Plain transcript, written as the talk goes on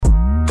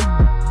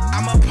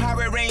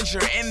danger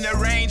in the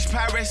range,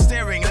 power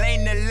steering,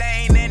 lane to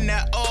lane in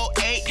the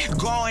 '08.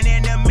 Going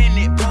in a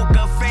minute,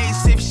 poker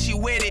face if she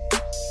with it.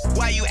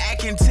 Why you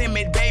acting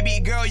timid, baby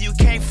girl, you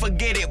can't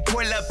forget it.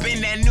 Pull up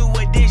in that new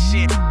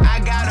edition.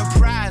 I got a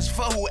prize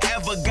for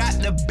whoever got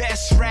the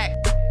best rack.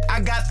 I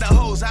got the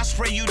hose, I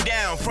spray you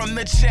down from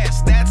the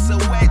chest. That's a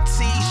wet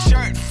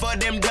t-shirt for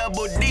them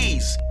double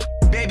D's.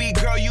 Baby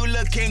girl, you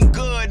looking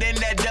good in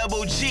that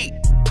double G.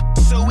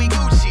 So we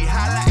Gucci,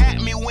 holla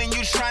at me when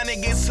you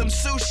tryna get some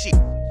sushi.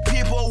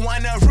 People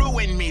wanna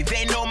ruin me,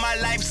 they know my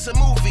life's a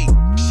movie.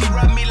 She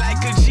rub me like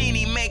a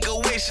genie, make a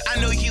wish, I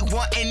know you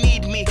want and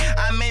need me.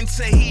 I'm in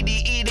Tahiti